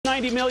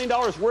$190 million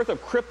worth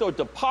of crypto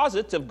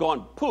deposits have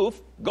gone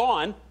poof,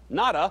 gone,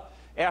 nada,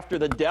 after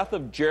the death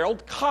of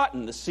Gerald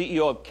Cotton, the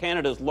CEO of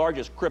Canada's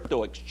largest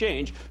crypto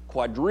exchange,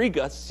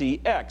 Quadriga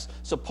CX.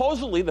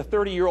 Supposedly, the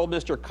 30-year-old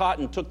Mr.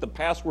 Cotton took the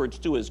passwords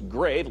to his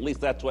grave, at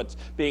least that's what's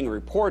being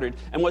reported,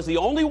 and was the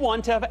only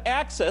one to have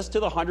access to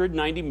the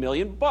 $190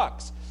 million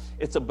bucks.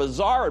 It's a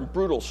bizarre and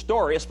brutal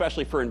story,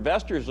 especially for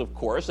investors, of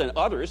course, and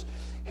others.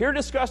 Here to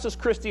discuss this,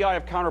 Christy I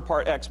of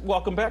Counterpart X.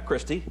 Welcome back,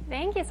 Christy.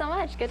 Thank you so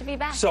much. Good to be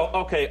back. So,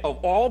 okay, of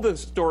all the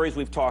stories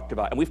we've talked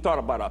about, and we've thought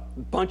about a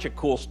bunch of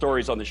cool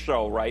stories on the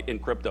show, right, in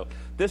crypto,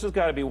 this has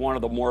got to be one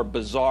of the more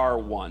bizarre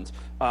ones.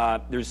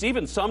 There's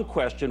even some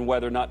question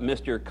whether or not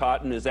Mr.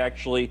 Cotton is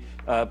actually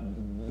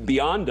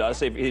beyond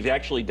us. He's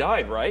actually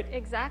died, right?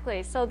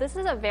 Exactly. So this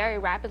is a very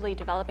rapidly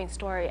developing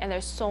story, and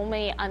there's so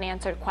many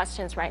unanswered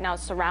questions right now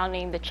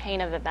surrounding the chain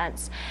of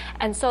events.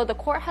 And so the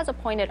court has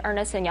appointed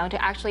Ernst & Young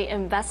to actually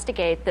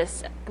investigate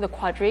the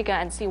Quadriga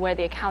and see where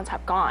the accounts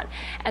have gone.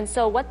 And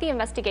so what the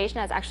investigation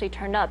has actually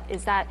turned up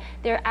is that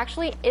there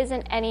actually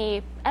isn't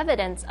any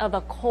evidence of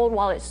a cold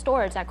wallet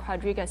storage that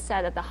Quadriga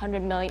said that the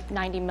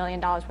 $190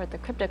 million worth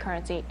of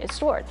cryptocurrency is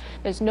stored.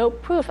 There's no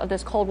proof of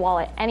this cold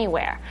wallet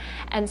anywhere.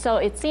 And so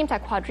it seems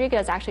that Quadriga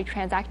is actually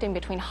transacting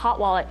between hot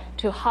wallet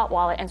to hot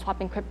wallet and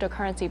swapping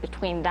cryptocurrency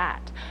between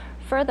that.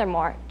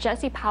 Furthermore,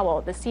 Jesse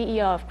Powell, the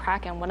CEO of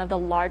Kraken, one of the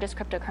largest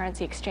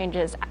cryptocurrency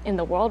exchanges in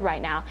the world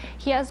right now,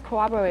 he has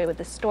corroborated with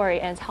the story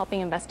and is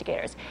helping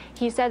investigators.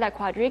 He said that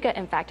Quadriga,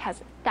 in fact,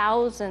 has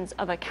thousands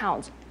of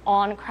accounts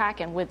on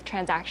Kraken with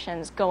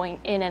transactions going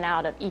in and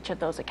out of each of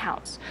those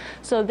accounts.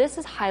 So this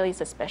is highly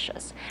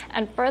suspicious.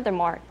 And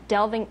furthermore,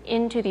 delving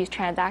into these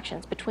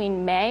transactions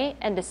between May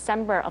and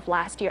December of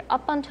last year,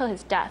 up until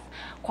his death,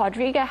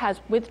 Quadriga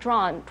has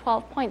withdrawn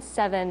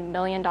 $12.7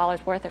 million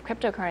worth of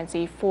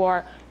cryptocurrency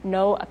for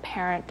no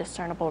apparent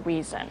discernible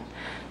reason.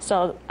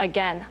 So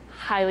again,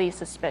 highly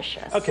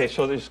suspicious. Okay,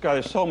 so there's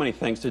so many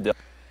things to do.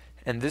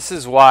 And this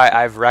is why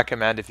I've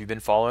recommended, if you've been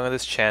following on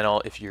this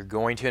channel, if you're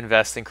going to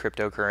invest in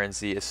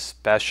cryptocurrency,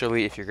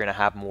 especially if you're going to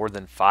have more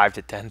than $5,000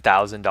 to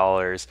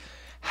 $10,000,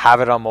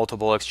 have it on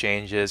multiple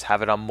exchanges,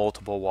 have it on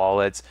multiple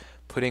wallets.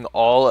 Putting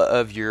all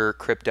of your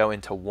crypto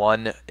into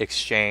one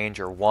exchange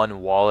or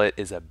one wallet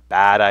is a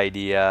bad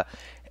idea.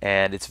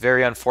 And it's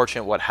very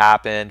unfortunate what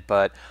happened,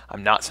 but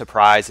I'm not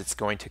surprised it's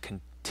going to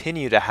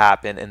continue to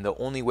happen. And the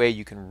only way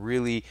you can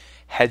really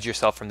hedge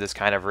yourself from this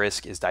kind of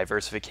risk is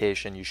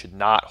diversification. You should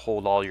not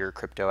hold all your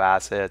crypto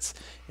assets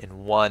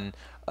in one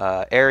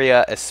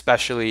area,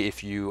 especially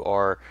if you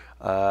are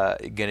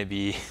going to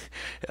be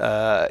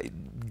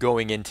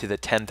going into the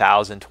 $10,000,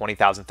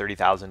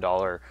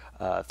 $20,000,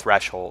 $30,000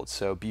 threshold.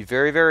 So be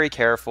very, very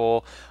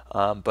careful.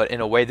 But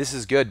in a way, this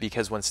is good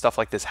because when stuff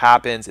like this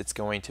happens, it's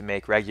going to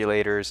make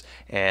regulators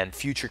and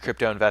future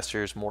crypto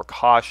investors more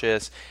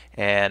cautious.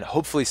 And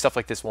hopefully stuff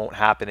like this won't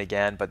happen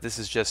again. But this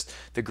is just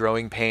the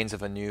growing pains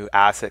of a new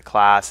asset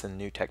class and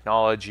new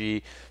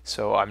technology.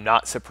 So I'm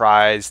not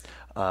surprised.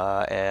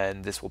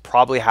 And this will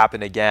probably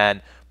happen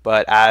again.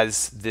 But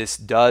as this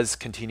does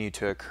continue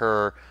to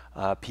occur,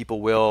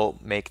 people will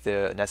make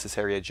the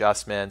necessary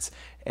adjustments.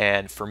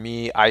 And for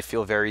me, I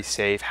feel very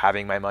safe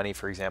having my money,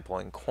 for example,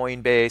 in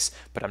Coinbase,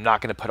 but I'm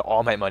not going to put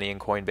all my money in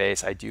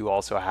Coinbase. I do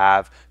also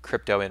have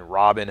crypto in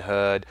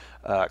Robinhood,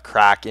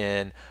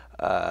 Kraken,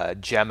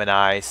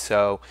 Gemini.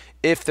 So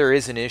if there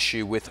is an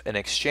issue with an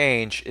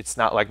exchange, it's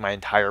not like my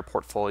entire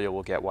portfolio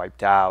will get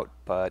wiped out.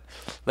 But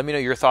let me know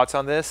your thoughts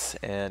on this,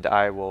 and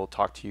I will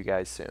talk to you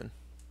guys soon.